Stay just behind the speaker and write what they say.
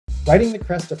Riding the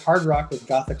crest of hard rock with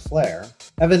gothic flair,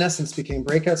 Evanescence became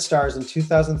breakout stars in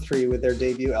 2003 with their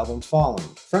debut album Fallen.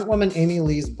 Frontwoman Amy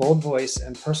Lee's bold voice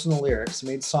and personal lyrics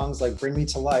made songs like Bring Me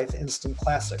to Life instant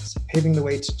classics, paving the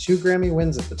way to 2 Grammy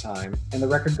wins at the time and the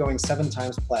record going 7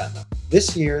 times platinum.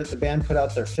 This year, the band put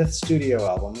out their 5th studio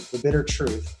album, The Bitter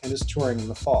Truth, and is touring in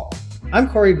the fall. I'm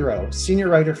Corey Groh, senior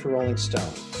writer for Rolling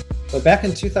Stone. But back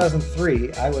in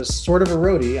 2003, I was sort of a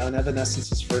roadie on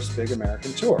Evanescence's first big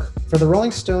American tour. For the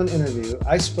Rolling Stone interview,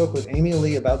 I spoke with Amy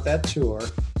Lee about that tour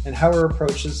and how her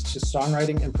approaches to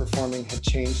songwriting and performing had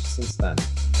changed since then.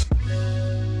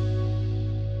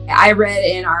 I read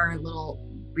in our little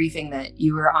briefing that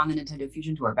you were on the Nintendo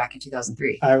Fusion Tour back in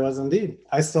 2003. I was indeed.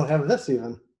 I still have this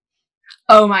even.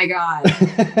 Oh my God.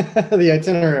 The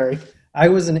itinerary. I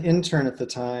was an intern at the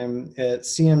time at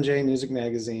CMJ Music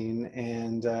Magazine,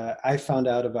 and I found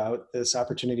out about this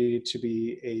opportunity to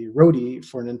be a roadie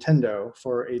for Nintendo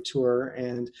for a tour,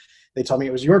 and they told me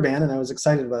it was your band, and I was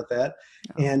excited about that.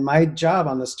 Oh. And my job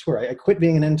on this tour, I quit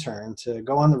being an intern to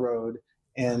go on the road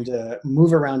and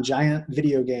move around giant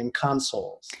video game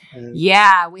consoles. And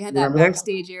yeah, we had that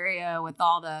backstage area with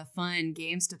all the fun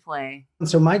games to play. And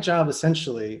so my job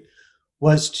essentially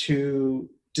was to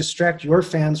distract your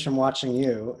fans from watching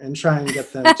you and try and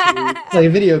get them to play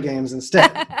video games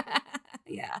instead.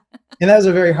 Yeah. And that was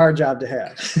a very hard job to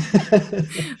have.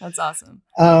 That's awesome.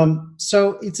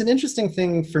 So it's an interesting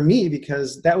thing for me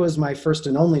because that was my first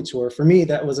and only tour. For me,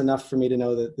 that was enough for me to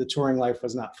know that the touring life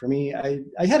was not for me. I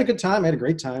had a good time. I had a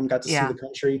great time, got to see the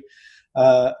country.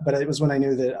 But it was when I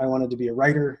knew that I wanted to be a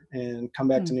writer and come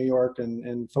back to New York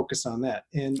and focus on that.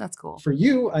 And that's cool. For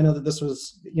you, I know that this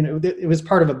was, it was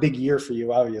part of a big year for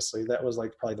you, obviously. That was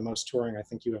like probably the most touring I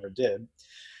think you ever did.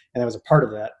 And I was a part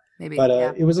of that. Maybe. But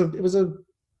it was a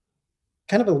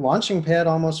kind of a launching pad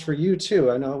almost for you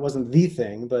too. I know it wasn't the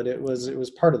thing, but it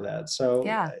was part of that. So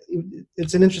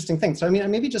it's an interesting thing. So I mean,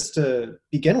 maybe just to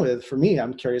begin with, for me,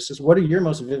 I'm curious, just what are your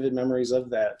most vivid memories of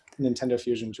that Nintendo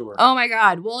Fusion tour? Oh my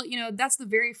God. Well, that's the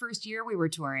very first year we were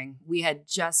touring. We had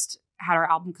just had our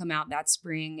album come out that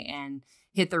spring and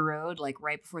hit the road like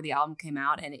right before the album came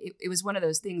out. And it was one of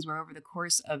those things where over the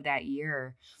course of that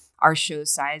year, our show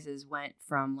sizes went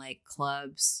from like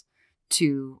clubs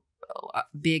to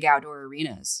big outdoor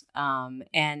arenas.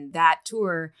 And that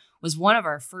tour was one of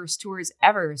our first tours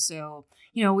ever. So,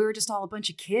 we were just all a bunch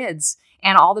of kids,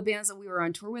 and all the bands that we were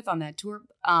on tour with on that tour,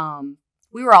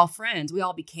 we were all friends. We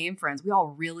all became friends. We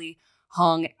all really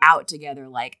hung out together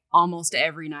like almost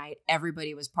every night.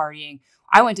 Everybody was partying.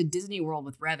 I went to Disney World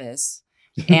with Revis,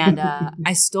 and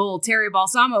I stole Terry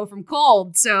Balsamo from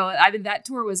Cold. So I mean, that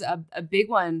tour was a big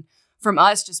one from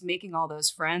us, just making all those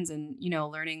friends and,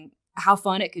 learning how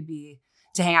fun it could be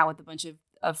to hang out with a bunch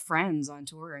of friends on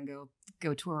tour and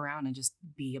go tour around and just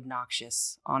be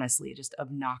obnoxious. Honestly, just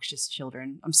obnoxious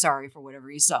children. I'm sorry for whatever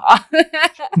you saw.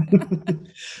 Do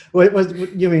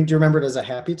you remember it as a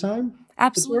happy time?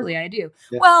 Absolutely, I do.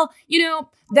 Yeah. Well,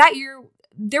 that year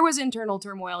there was internal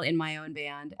turmoil in my own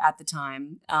band at the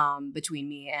time between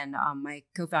me and my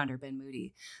co-founder, Ben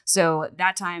Moody. So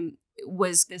that time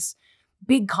was this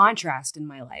big contrast in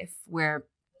my life where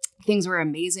things were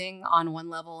amazing on one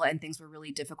level and things were really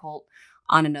difficult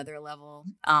on another level.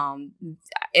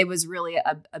 It was really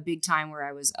a big time where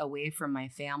I was away from my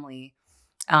family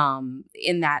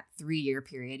in that 3-year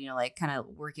period, like kind of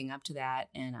working up to that.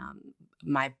 And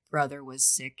my brother was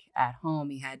sick at home.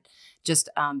 He had just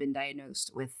been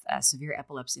diagnosed with severe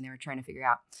epilepsy, and they were trying to figure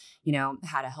out,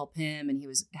 how to help him. And he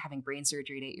was having brain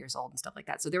surgery at 8 years old and stuff like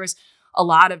that. So there was a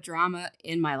lot of drama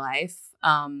in my life.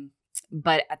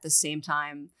 But at the same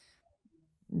time,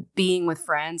 being with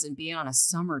friends and being on a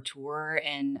summer tour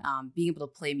and being able to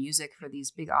play music for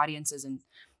these big audiences and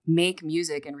make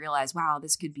music and realize, wow,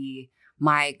 this could be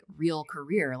my real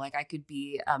career. Like I could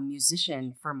be a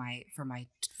musician for my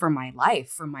life,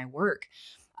 for my work,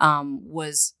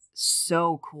 was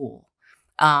so cool.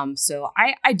 So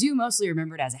I do mostly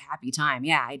remember it as a happy time.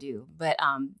 Yeah, I do. But,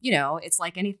 it's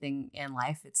like anything in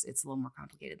life. It's a little more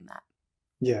complicated than that.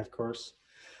 Yeah, of course.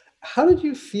 How did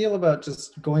you feel about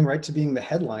just going right to being the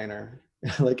headliner,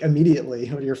 like immediately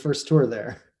with your first tour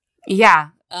there? Yeah,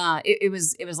 it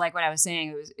was like what I was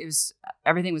saying. It was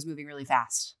everything was moving really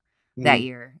fast that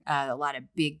year. A lot of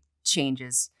big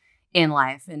changes in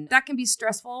life, and that can be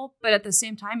stressful. But at the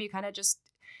same time, you kind of just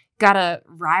gotta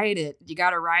ride it. You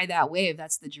gotta ride that wave.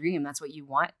 That's the dream. That's what you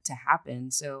want to happen.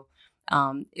 So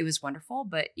it was wonderful,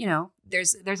 but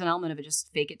there's an element of it,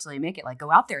 just fake it till you make it, like go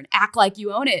out there and act like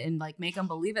you own it and like make them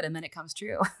believe it. And then it comes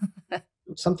true.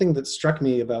 Something that struck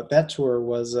me about that tour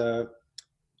was, I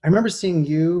remember seeing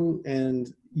you,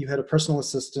 and you had a personal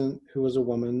assistant who was a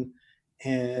woman,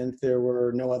 and there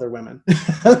were no other women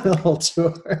the whole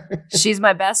tour. She's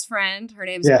my best friend. Her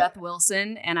name's Beth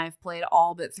Wilson, and I've played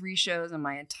all but 3 shows in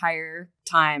my entire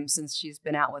time since she's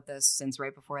been out with us, since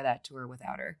right before that tour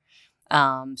without her.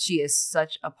 She is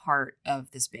such a part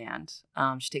of this band.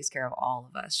 She takes care of all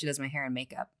of us. She does my hair and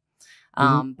makeup.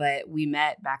 But we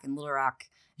met back in Little Rock.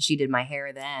 She did my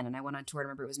hair then, and I went on tour. I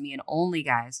remember it was me and only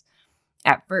guys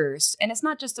at first. And it's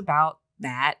not just about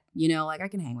that, you know, like I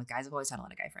can hang with guys. I've always had a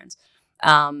lot of guy friends.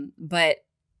 But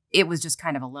it was just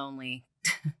kind of a lonely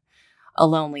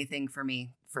thing for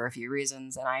me for a few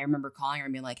reasons. And I remember calling her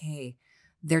and being like, hey,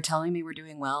 they're telling me we're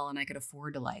doing well and I could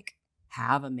afford to like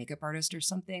have a makeup artist or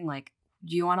something. Like,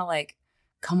 do you want to like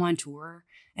come on tour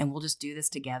and we'll just do this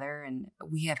together? And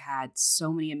we have had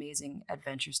so many amazing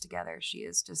adventures together. She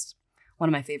is just one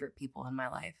of my favorite people in my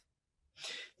life.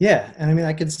 Yeah. And I mean,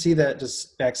 I could see that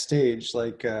just backstage,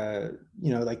 like, you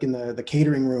know, like in the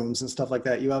catering rooms and stuff like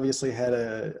that. You obviously had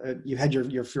you had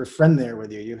your friend there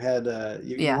with you. You had,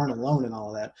 you weren't alone in all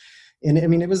of that. And I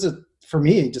mean, it was for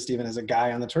me, just even as a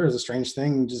guy on the tour, it was a strange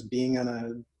thing, just being on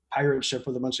a pirate ship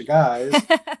with a bunch of guys,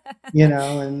 you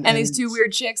know, and these 2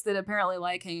 weird chicks that apparently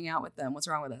like hanging out with them. What's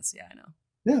wrong with us? Yeah, I know.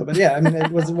 No, but yeah, I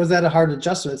mean, was that a hard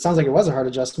adjustment? It sounds like it was a hard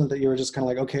adjustment, that you were just kind of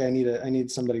like, okay, I need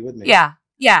somebody with me.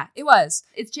 Yeah, it was.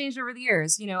 It's changed over the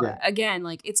years. You know, again,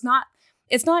 like it's not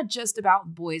just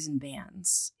about boys and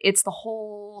bands. It's the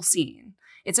whole scene.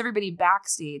 It's everybody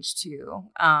backstage too.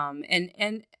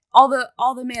 And all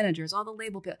the managers, all the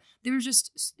label people. It was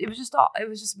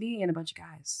just me and a bunch of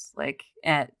guys like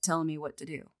telling me what to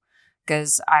do.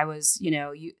 Because I was, you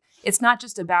know, it's not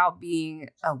just about being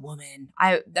a woman.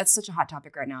 That's such a hot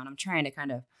topic right now, and I'm trying to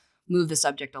kind of move the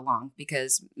subject along,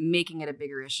 because making it a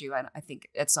bigger issue, I think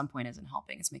at some point isn't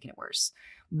helping. It's making it worse.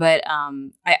 But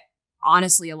I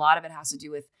honestly, a lot of it has to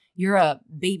do with, you're a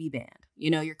baby band.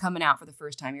 You know, you're coming out for the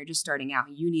first time. You're just starting out.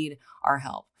 You need our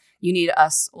help. You need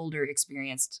us older,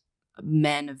 experienced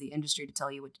men of the industry to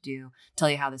tell you what to do, tell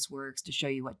you how this works, to show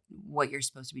you what you're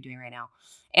supposed to be doing right now.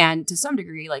 And to some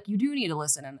degree, like, you do need to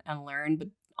listen and learn. But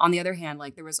on the other hand,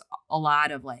 like, there was a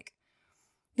lot of like,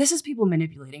 this is people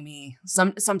manipulating me.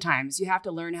 Sometimes you have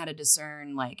to learn how to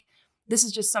discern, like, this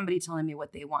is just somebody telling me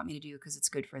what they want me to do because it's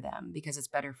good for them, because it's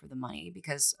better for the money,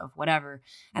 because of whatever.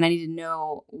 And I need to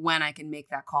know when I can make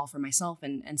that call for myself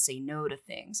and say no to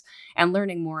things. And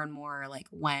learning more and more, like,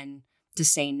 when to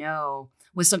say no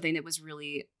was something that was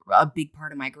really a big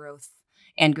part of my growth,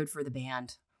 and good for the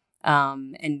band,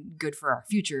 and good for our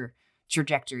future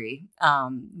trajectory.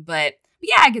 But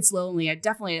yeah, it gets lonely. I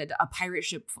definitely a pirate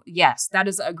ship. Yes, that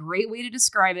is a great way to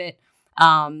describe it.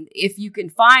 If you can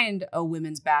find a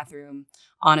women's bathroom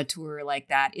on a tour like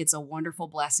that, it's a wonderful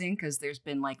blessing, because there's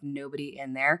been like nobody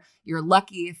in there. You're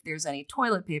lucky if there's any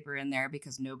toilet paper in there,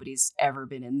 because nobody's ever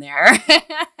been in there.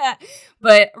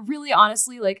 But really,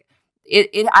 honestly, like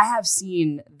I have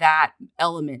seen that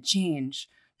element change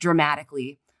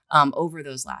dramatically over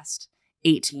those last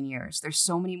 18 years. There's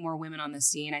so many more women on the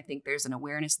scene. I think there's an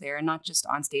awareness there, and not just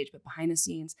on stage, but behind the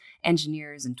scenes,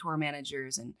 engineers and tour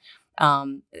managers. And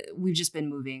we've just been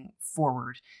moving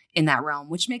forward in that realm,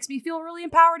 which makes me feel really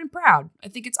empowered and proud. I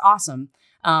think it's awesome.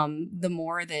 The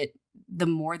more of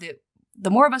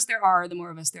us there are, the more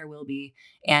of us there will be,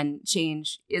 and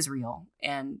change is real,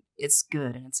 and it's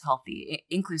good, and it's healthy.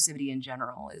 Inclusivity in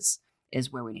general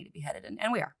is where we need to be headed.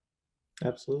 And we are.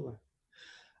 Absolutely.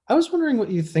 I was wondering what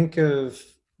you think of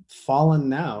Fallen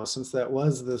now, since that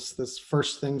was this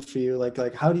first thing for you. Like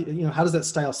how how does that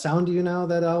style sound to you now,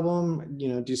 that album? You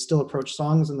know, do you still approach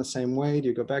songs in the same way? Do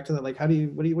you go back to that? Like, what do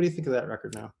you think of that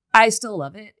record now? I still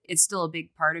love it. It's still a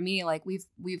big part of me. Like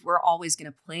we're always going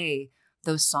to play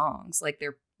those songs. Like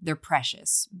they're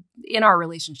precious in our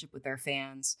relationship with our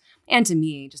fans, and to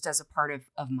me, just as a part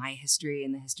of my history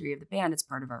and the history of the band. It's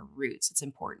part of our roots. It's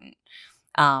important.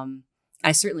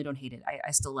 I certainly don't hate it.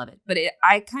 I still love it. But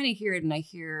I kind of hear it, and I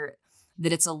hear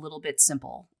that it's a little bit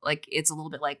simple. Like, it's a little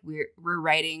bit like we're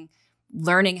writing,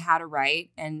 learning how to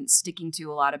write, and sticking to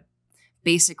a lot of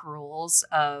basic rules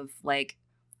of, like,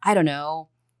 I don't know,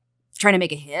 trying to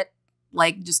make a hit.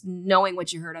 Like, just knowing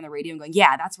what you heard on the radio and going,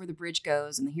 yeah, that's where the bridge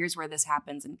goes, and here's where this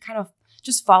happens, and kind of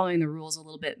just following the rules a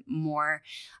little bit more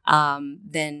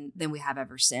than we have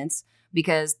ever since.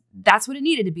 Because that's what it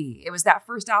needed to be. It was that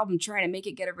first album, trying to make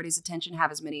it get everybody's attention, have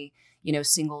as many,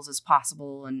 singles as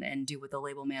possible, and do what the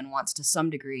label man wants to some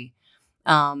degree.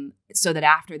 So that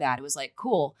after that, it was like,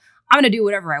 cool, I'm going to do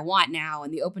whatever I want now.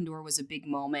 And the Open Door was a big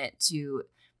moment to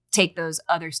take those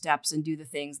other steps and do the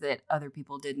things that other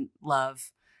people didn't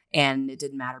love, and it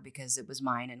didn't matter because it was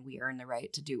mine and we earned the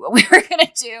right to do what we were going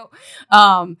to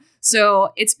do.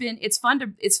 So it's fun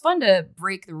to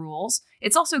break the rules.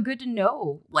 It's also good to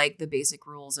know like the basic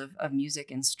rules of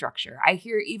music and structure. I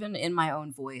hear even in my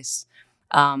own voice,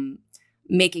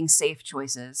 making safe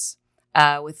choices,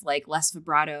 with like less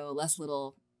vibrato, less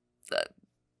little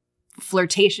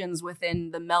flirtations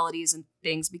within the melodies and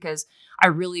things, because I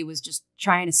really was just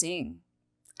trying to sing.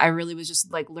 I really was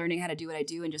just like learning how to do what I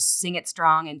do and just sing it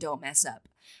strong and don't mess up.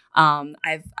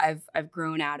 I've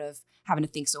grown out of having to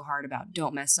think so hard about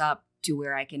don't mess up to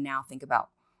where I can now think about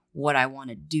what I want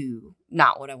to do,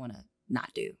 not what I want to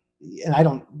not do. And I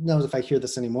don't know if I hear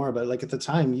this anymore, but like at the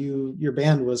time your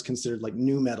band was considered like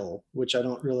nu metal, which I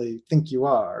don't really think you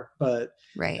are, but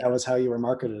right. That was how you were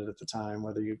marketed at the time,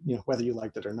 whether you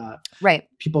liked it or not. Right.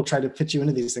 People try to fit you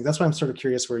into these things. That's why I'm sort of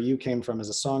curious where you came from as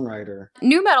a songwriter.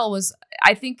 Nu metal was,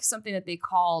 I think, something that they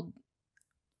called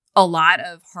a lot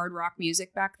of hard rock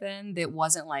music back then that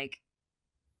wasn't like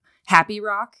happy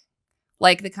rock,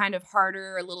 like the kind of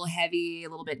harder, a little heavy, a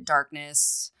little bit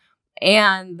darkness,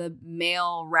 and the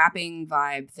male rapping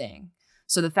vibe thing.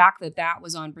 So the fact that that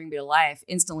was on Bring Me to Life,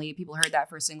 instantly people heard that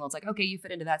first single. It's like, okay, you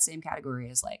fit into that same category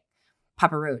as like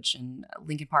Papa Roach and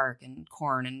Linkin Park and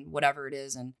Korn and whatever it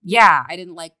is. And yeah, I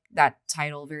didn't like that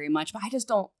title very much, but I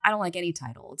don't like any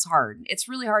title. It's hard. It's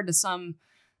really hard to sum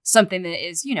something that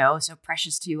is, so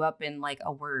precious to you up in like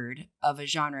a word of a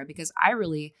genre, because I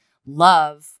really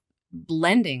love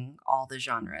blending all the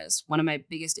genres. One of my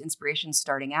biggest inspirations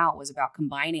starting out was about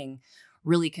combining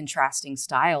really contrasting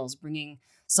styles, bringing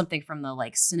something from the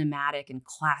like cinematic and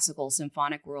classical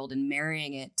symphonic world and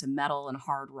marrying it to metal and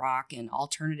hard rock and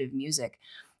alternative music.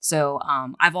 So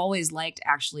I've always liked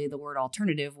actually the word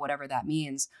alternative, whatever that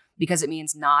means, because it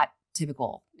means not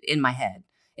typical in my head.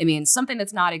 It means something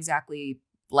that's not exactly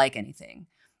like anything,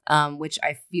 which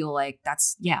I feel like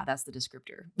that's the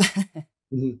descriptor.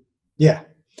 Mm-hmm. Yeah.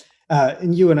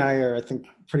 And you and I are, I think,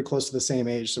 pretty close to the same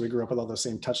age. So we grew up with all those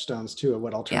same touchstones too of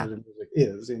what alternative music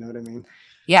is. You know what I mean?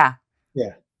 Yeah.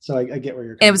 Yeah. So I get where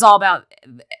you're coming. It was all about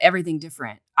everything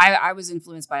different. I was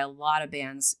influenced by a lot of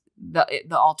bands, the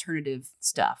alternative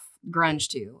stuff, grunge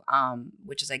too,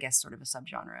 which is, I guess, sort of a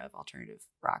subgenre of alternative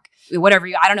rock. Whatever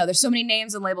I don't know. There's so many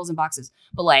names and labels and boxes,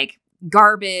 but like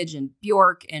Garbage and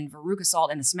Bjork and Veruca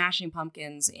Salt and the Smashing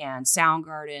Pumpkins and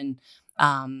Soundgarden,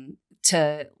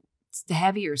 to the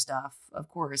heavier stuff, of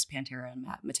course, Pantera and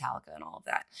Metallica and all of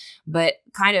that. But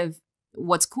kind of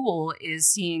what's cool is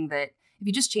seeing that if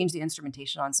you just change the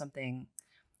instrumentation on something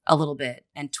a little bit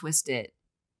and twist it,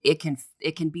 it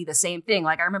can be the same thing.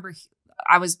 Like I remember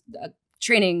I was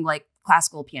training like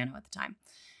classical piano at the time.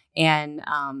 And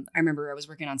I remember I was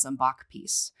working on some Bach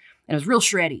piece and it was real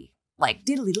shreddy, like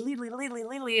diddly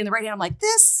in the right hand. I'm like,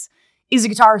 this is a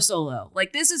guitar solo.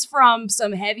 Like this is from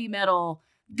some heavy metal.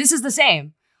 This is the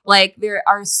same. Like there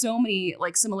are so many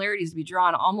like similarities to be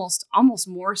drawn, almost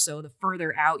more so the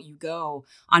further out you go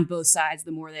on both sides,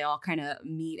 the more they all kind of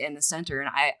meet in the center.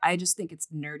 And I just think it's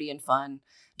nerdy and fun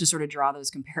to sort of draw those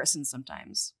comparisons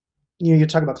sometimes. You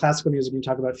talk about classical music, you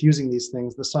talk about fusing these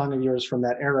things. The song of yours from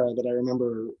that era that I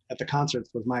remember at the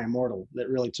concerts was My Immortal, that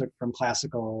really took from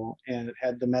classical and it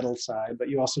had the metal side, but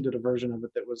you also did a version of it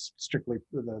that was strictly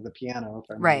the piano, if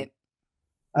I remember. Right.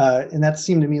 And that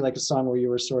seemed to me like a song where you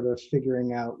were sort of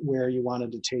figuring out where you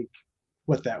wanted to take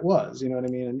what that was, you know what I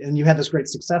mean? And you had this great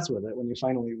success with it when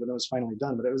it was finally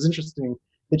done. But it was interesting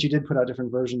that you did put out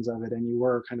different versions of it and you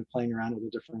were kind of playing around with a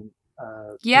different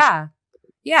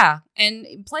Yeah.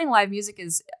 And playing live music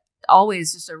is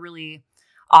always just a really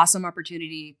awesome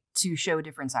opportunity to show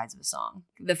different sides of a song.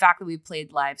 The fact that we've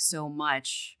played live so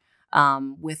much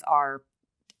with our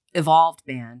evolved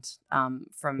band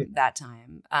from that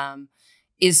time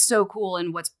is so cool,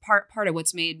 and what's part of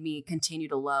what's made me continue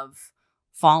to love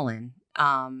Fallen,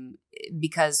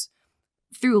 because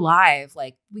through live,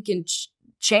 like we can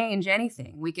change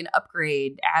anything, we can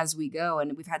upgrade as we go,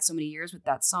 and we've had so many years with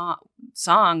that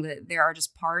song that there are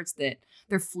just parts that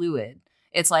they're fluid.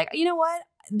 It's like, you know what?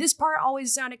 This part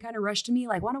always sounded kind of rushed to me.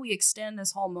 Like, why don't we extend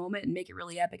this whole moment and make it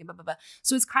really epic and blah, blah, blah.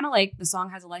 So it's kind of like the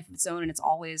song has a life of its own and it's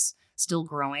always still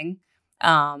growing.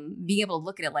 Being able to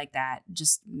look at it like that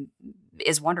just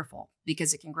is wonderful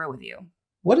because it can grow with you.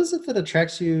 What is it that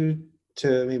attracts you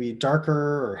to maybe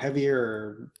darker or heavier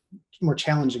or more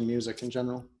challenging music in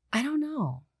general? I don't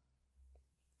know.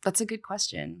 That's a good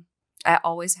question. I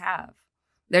always have.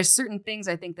 There's certain things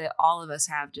I think that all of us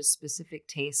have just specific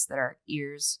tastes that our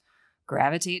ears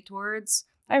gravitate towards.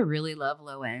 I really love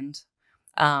low end.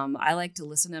 I like to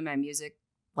listen to my music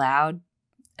loud.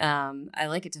 I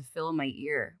like it to fill my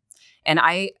ear. And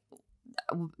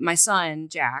my son,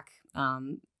 Jack,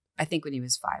 I I think when he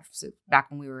was 5. So back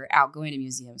when we were out going to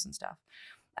museums and stuff.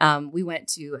 We went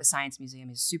to a science museum.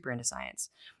 He's super into science.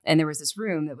 And there was this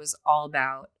room that was all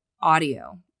about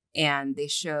audio. And they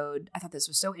showed, I thought this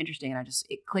was so interesting. And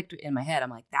it clicked in my head. I'm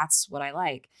like, that's what I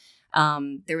like.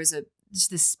 There was just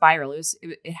this spiral.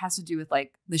 It has to do with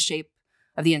like the shape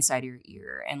of the inside of your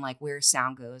ear and like where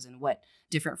sound goes and what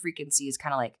different frequencies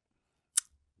kind of like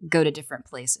go to different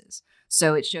places.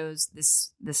 So it shows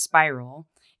this spiral,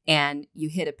 and you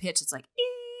hit a pitch. It's like,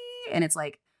 ee, and it's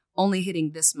like only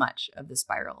hitting this much of the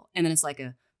spiral. And then it's like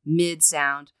a mid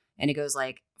sound, and it goes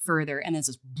like further, and then it's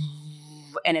just,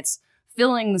 and it's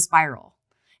filling the spiral.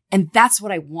 And that's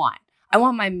what I want. I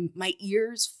want my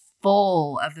ears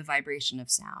full of the vibration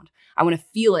of sound. I want to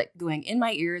feel it going in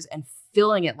my ears and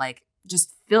filling it, like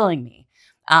just filling me.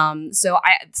 So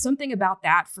something about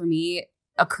that for me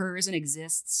occurs and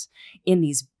exists in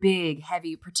these big,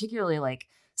 heavy, particularly like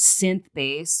synth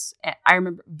bass. I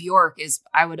remember Bjork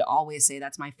I would always say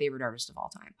that's my favorite artist of all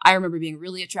time. I remember being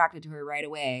really attracted to her right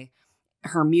away.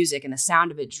 Her music and the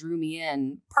sound of it drew me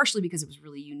in, partially because it was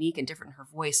really unique and different. Her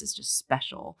voice is just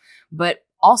special, but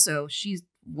also she's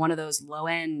one of those low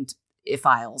end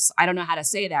iphiles. I don't know how to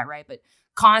say that right, but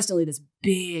constantly this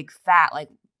big, fat, like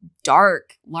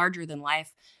dark, larger than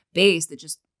life bass that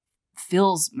just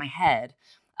fills my head.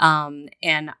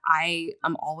 And I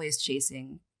am always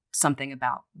chasing something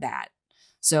about that.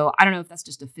 So I don't know if that's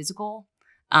just a physical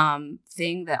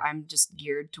thing that I'm just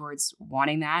geared towards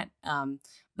wanting that.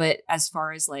 But as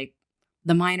far as like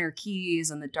the minor keys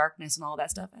and the darkness and all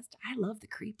that stuff, I love the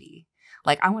creepy.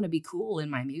 Like I want to be cool in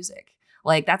my music.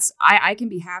 Like I can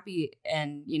be happy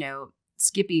and,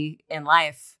 skippy in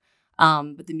life.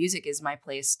 But the music is my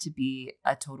place to be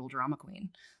a total drama queen.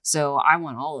 So I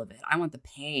want all of it. I want the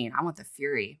pain. I want the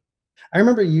fury. I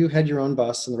remember you had your own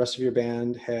bus and the rest of your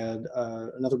band had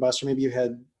another bus, or maybe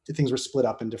things were split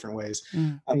up in different ways.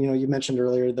 You mentioned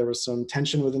earlier there was some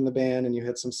tension within the band and you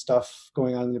had some stuff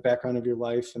going on in the background of your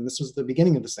life. And this was the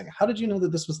beginning of this thing. How did you know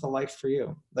that this was the life for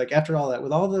you? Like after all that,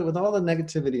 with all the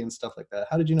negativity and stuff like that,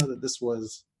 how did you know that this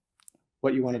was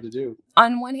what you wanted to do?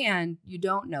 On one hand, you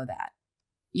don't know that.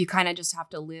 You kind of just have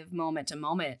to live moment to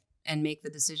moment and make the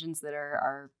decisions that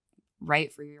are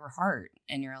right for your heart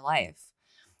and your life.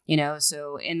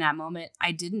 So in that moment,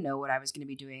 I didn't know what I was going to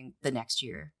be doing the next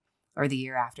year or the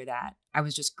year after that. I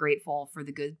was just grateful for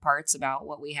the good parts about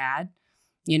what we had,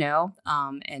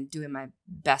 and doing my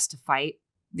best to fight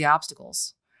the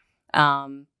obstacles.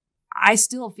 I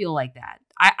still feel like that.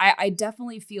 I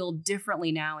definitely feel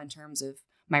differently now in terms of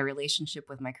my relationship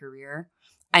with my career.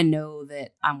 I know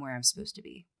that I'm where I'm supposed to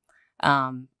be.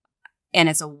 And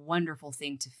it's a wonderful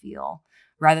thing to feel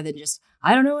rather than just,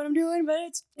 I don't know what I'm doing,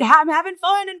 but I'm having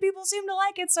fun and people seem to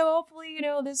like it. So hopefully,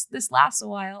 this lasts a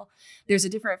while. There's a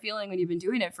different feeling when you've been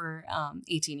doing it for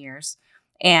 18 years.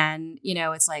 And,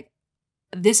 it's like,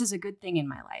 this is a good thing in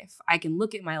my life. I can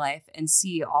look at my life and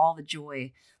see all the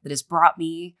joy that has brought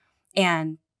me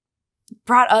and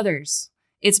brought others.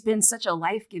 It's been such a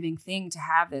life-giving thing to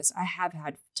have this. I have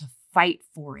had to fight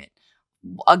for it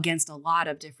against a lot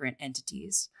of different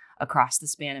entities across the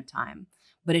span of time.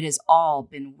 But it has all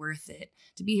been worth it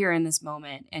to be here in this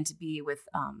moment and to be with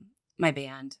my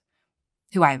band,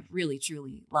 who I really,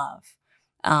 truly love,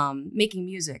 making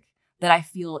music that I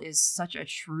feel is such a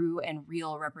true and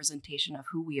real representation of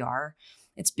who we are.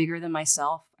 It's bigger than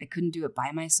myself. I couldn't do it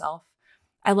by myself.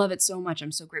 I love it so much.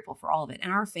 I'm so grateful for all of it.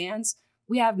 And our fans,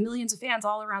 we have millions of fans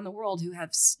all around the world who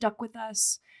have stuck with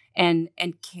us and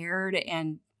cared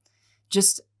and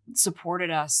just supported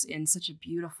us in such a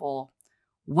beautiful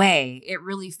way. It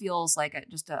really feels like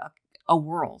just a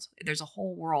world. There's a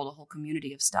whole world, a whole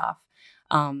community of stuff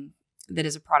that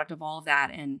is a product of all of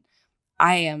that. And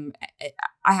I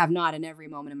have not in every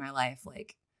moment in my life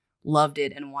like loved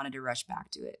it and wanted to rush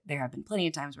back to it. There have been plenty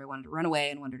of times where I wanted to run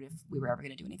away and wondered if we were ever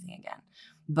going to do anything again.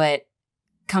 But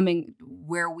coming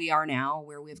where we are now,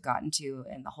 where we've gotten to,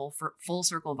 and the whole full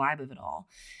circle vibe of it all,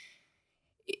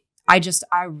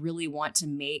 I really want to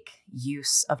make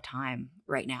use of time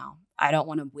right now. I don't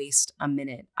want to waste a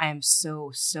minute. I am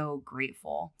so, so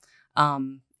grateful.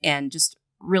 And just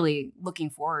really looking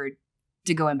forward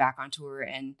to going back on tour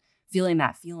and feeling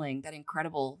that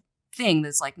incredible thing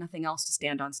that's like nothing else, to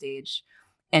stand on stage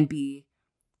and be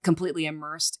completely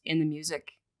immersed in the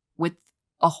music with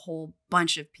a whole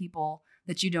bunch of people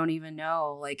that you don't even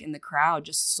know, like in the crowd,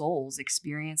 just souls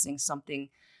experiencing something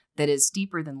that is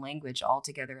deeper than language all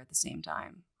together at the same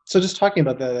time. So just talking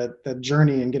about that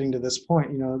journey and getting to this point,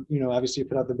 obviously you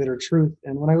put out The Bitter Truth.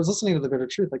 And when I was listening to The Bitter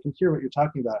Truth, I can hear what you're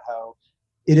talking about, how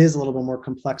it is a little bit more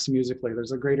complex musically.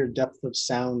 There's a greater depth of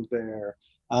sound there.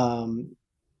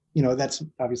 that's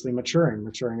obviously maturing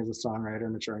as a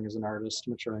songwriter, maturing as an artist,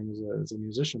 maturing as a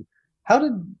musician. How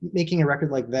did making a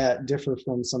record like that differ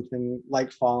from something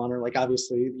like Fallen, or like,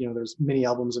 obviously, there's many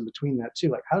albums in between that too.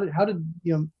 Like, how did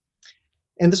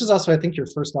and this is also, I think, your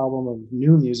first album of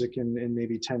new music in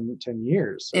maybe 10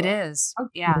 years. It So is. how,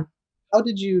 Yeah. how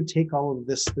did you take all of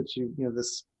this that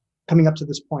this coming up to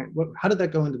this point? How did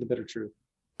that go into The Bitter Truth?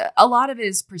 A lot of it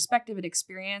is perspective and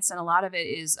experience, and a lot of it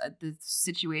is the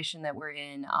situation that we're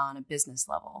in on a business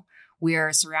level. We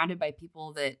are surrounded by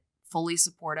people that fully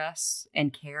support us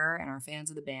and care and are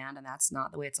fans of the band, and that's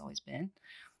not the way it's always been.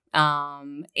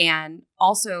 And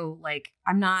also, like,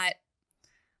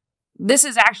 this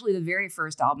is actually the very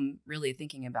first album, really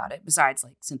thinking about it, besides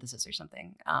like Synthesis or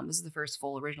something. This is the first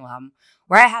full original album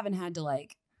where I haven't had to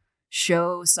like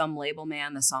show some label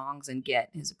man the songs and get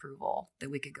his approval that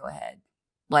we could go ahead.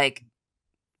 Like,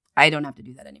 I don't have to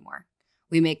do that anymore.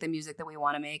 We make the music that we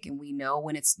want to make, and we know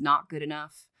when it's not good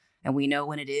enough, and we know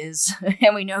when it is,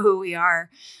 and we know who we are.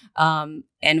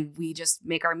 And we just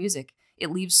make our music.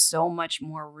 It leaves so much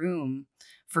more room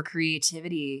for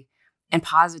creativity and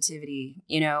positivity,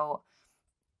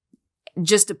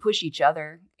 just to push each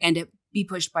other and to be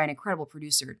pushed by an incredible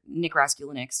producer, Nick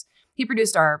Raskulinix. He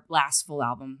produced our last full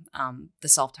album, the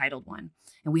self-titled one.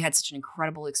 And we had such an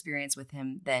incredible experience with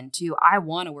him then, too. I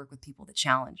want to work with people that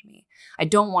challenge me. I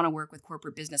don't want to work with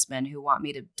corporate businessmen who want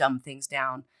me to dumb things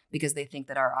down because they think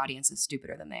that our audience is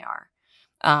stupider than they are.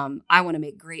 I want to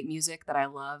make great music that I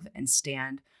love and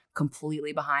stand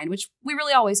completely behind, which we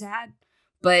really always had.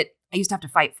 But I used to have to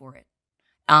fight for it.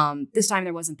 This time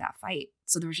there wasn't that fight.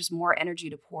 So there was just more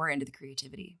energy to pour into the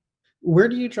creativity. Where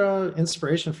do you draw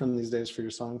inspiration from these days for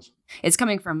your songs? It's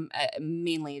coming from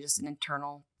mainly just an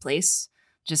internal place,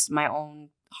 just my own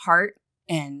heart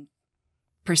and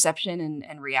perception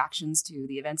and reactions to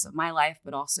the events of my life,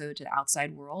 but also to the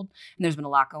outside world. And there's been a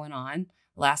lot going on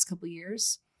the last couple of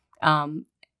years.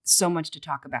 So much to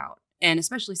talk about. And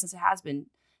especially since it has been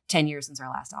 10 years since our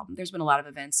last album, there's been a lot of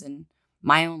events in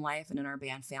my own life and in our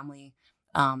band family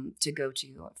to go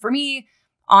to. For me,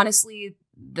 honestly,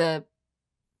 the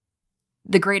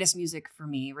greatest music for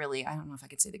me, really, I don't know if I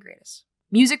could say the greatest.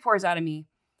 Music pours out of me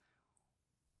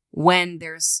when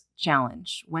there's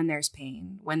challenge, when there's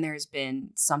pain, when there's been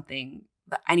something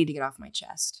that I need to get off my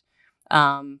chest.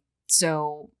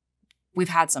 So we've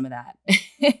had some of that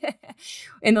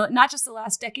in not just the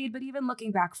last decade, but even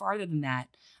looking back farther than that.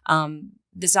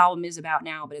 This album is about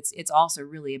now, but it's also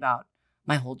really about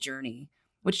my whole journey,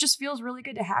 which just feels really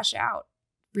good to hash out.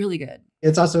 Really good.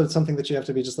 It's also something that you have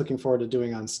to be just looking forward to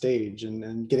doing on stage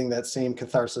and getting that same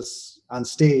catharsis on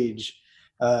stage,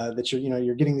 that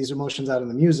you're getting these emotions out in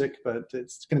the music, but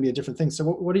it's going to be a different thing. So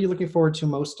what are you looking forward to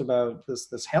most about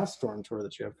this Hailstorm tour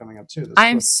that you have coming up too?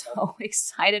 I'm so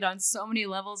excited on so many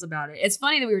levels about it. It's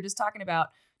funny that we were just talking about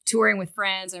touring with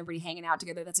friends and everybody hanging out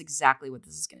together. That's exactly what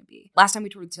this is going to be. Last time we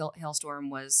toured with Hailstorm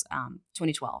was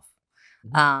 2012.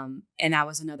 Mm-hmm. And that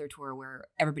was another tour where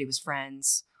everybody was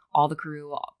friends. All the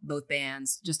crew, both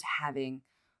bands, just having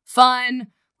fun,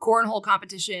 cornhole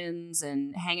competitions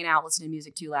and hanging out, listening to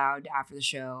music too loud after the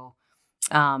show.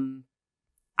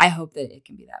 I hope that it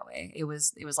can be that way. It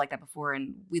was like that before,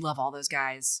 and we love all those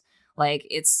guys. Like,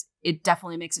 it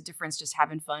definitely makes a difference just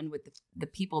having fun with the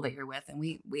people that you're with, and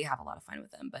we have a lot of fun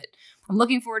with them. But I'm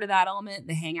looking forward to that element,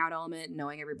 the hangout element,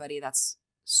 knowing everybody. That's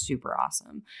super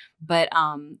awesome. But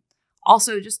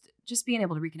also just being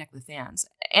able to reconnect with fans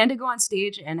and to go on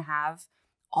stage and have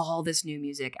all this new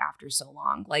music after so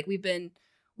long. Like,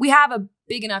 we have a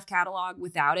big enough catalog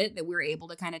without it that we're able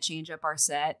to kind of change up our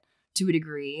set to a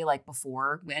degree like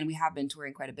before. And we have been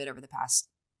touring quite a bit over the past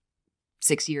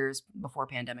 6 years before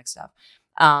pandemic stuff.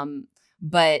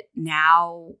 But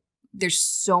now there's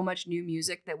so much new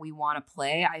music that we want to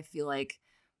play. I feel like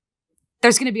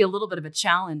there's going to be a little bit of a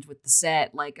challenge with the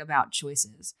set, like about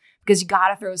choices, because you got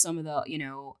to throw some of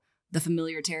the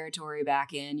familiar territory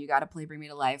back in. You got to play Bring Me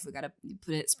to Life. We got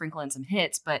to sprinkle in some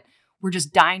hits, but we're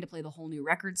just dying to play the whole new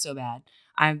record so bad.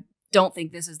 I don't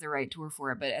think this is the right tour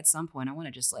for it, but at some point I want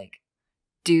to just like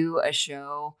do a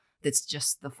show that's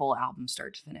just the full album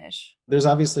start to finish. There's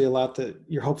obviously a lot that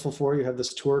you're hopeful for. You have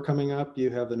this tour coming up, you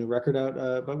have the new record out,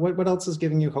 but what else is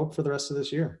giving you hope for the rest of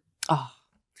this year? Oh,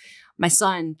 my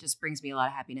son just brings me a lot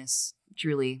of happiness.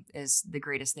 Truly is the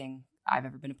greatest thing I've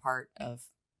ever been a part of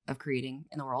creating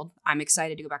in the world. I'm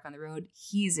excited to go back on the road.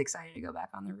 He's excited to go back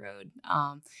on the road.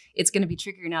 It's going to be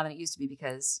trickier now than it used to be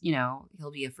because,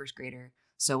 he'll be a first grader.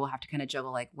 So we'll have to kind of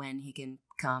juggle like when he can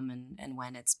come and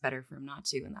when it's better for him not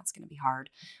to. And that's going to be hard.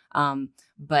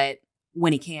 But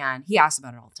when he can, he asks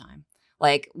about it all the time.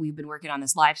 Like, we've been working on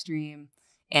this live stream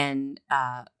and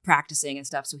practicing and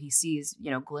stuff. So he sees,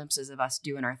 glimpses of us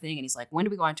doing our thing. And he's like, when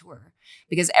do we go on tour?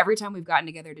 Because every time we've gotten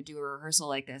together to do a rehearsal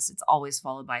like this, it's always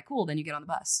followed by, cool, then you get on the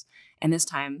bus. And this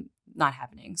time, not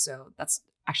happening. So that's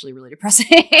actually really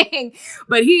depressing.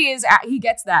 But he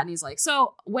gets that. And he's like,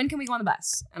 so when can we go on the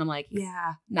bus? And I'm like,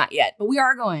 yeah, not yet. But we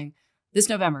are going this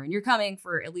November. And you're coming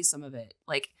for at least some of it.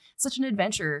 Like, it's such an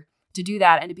adventure to do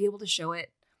that and to be able to show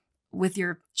it with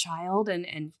your child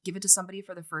and give it to somebody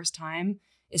for the first time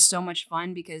is so much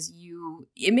fun, because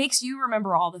it makes you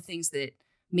remember all the things that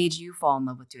made you fall in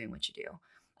love with doing what you do.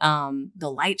 The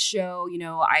light show,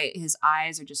 his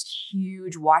eyes are just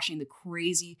huge watching the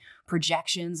crazy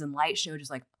projections and light show,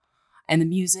 just like, and the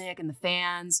music and the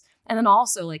fans. And then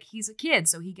also, like, he's a kid,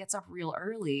 so he gets up real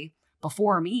early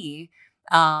before me.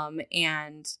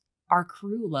 And our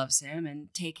crew loves him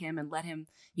and take him and let him,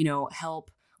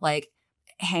 help, like,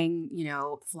 hang,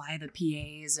 fly the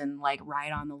PAs and like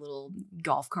ride on the little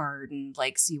golf cart and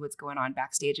like see what's going on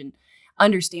backstage and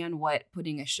understand what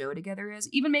putting a show together is.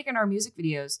 Even making our music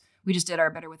videos, we just did our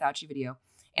Better Without You video,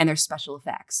 and there's special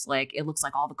effects. Like, it looks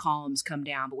like all the columns come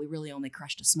down, but we really only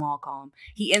crushed a small column.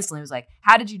 He instantly was like,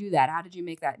 how did you do that? How did you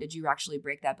make that? Did you actually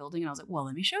break that building? And I was like, well,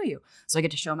 let me show you. So I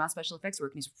get to show him how special effects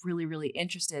work, and he's really, really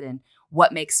interested in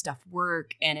what makes stuff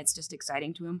work, and it's just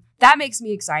exciting to him. That makes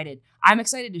me excited. I'm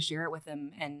excited to share it with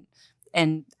him,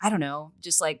 and I don't know,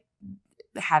 just like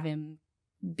have him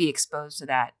be exposed to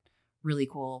that really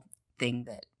cool thing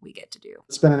that we get to do.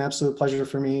 It's been an absolute pleasure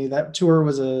for me. That tour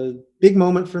was a big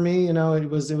moment for me. It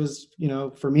was,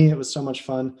 for me, it was so much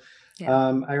fun.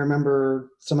 Yeah. I remember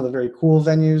some of the very cool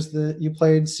venues that you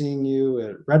played, seeing you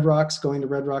at Red Rocks, going to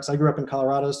Red Rocks. I grew up in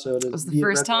Colorado, so it was the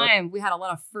first time. We had a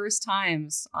lot of first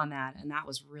times on that, and that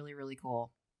was really, really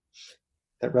cool.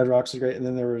 That Red Rocks was great. And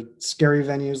then there were scary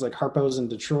venues like Harpo's in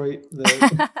Detroit.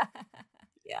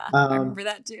 Yeah, I remember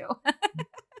that too.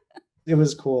 It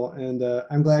was cool. And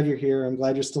I'm glad you're here. I'm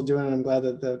glad you're still doing it. I'm glad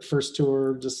that the first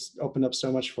tour just opened up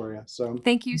so much for you. So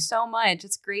thank you so much.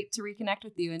 It's great to reconnect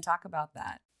with you and talk about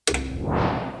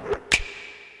that.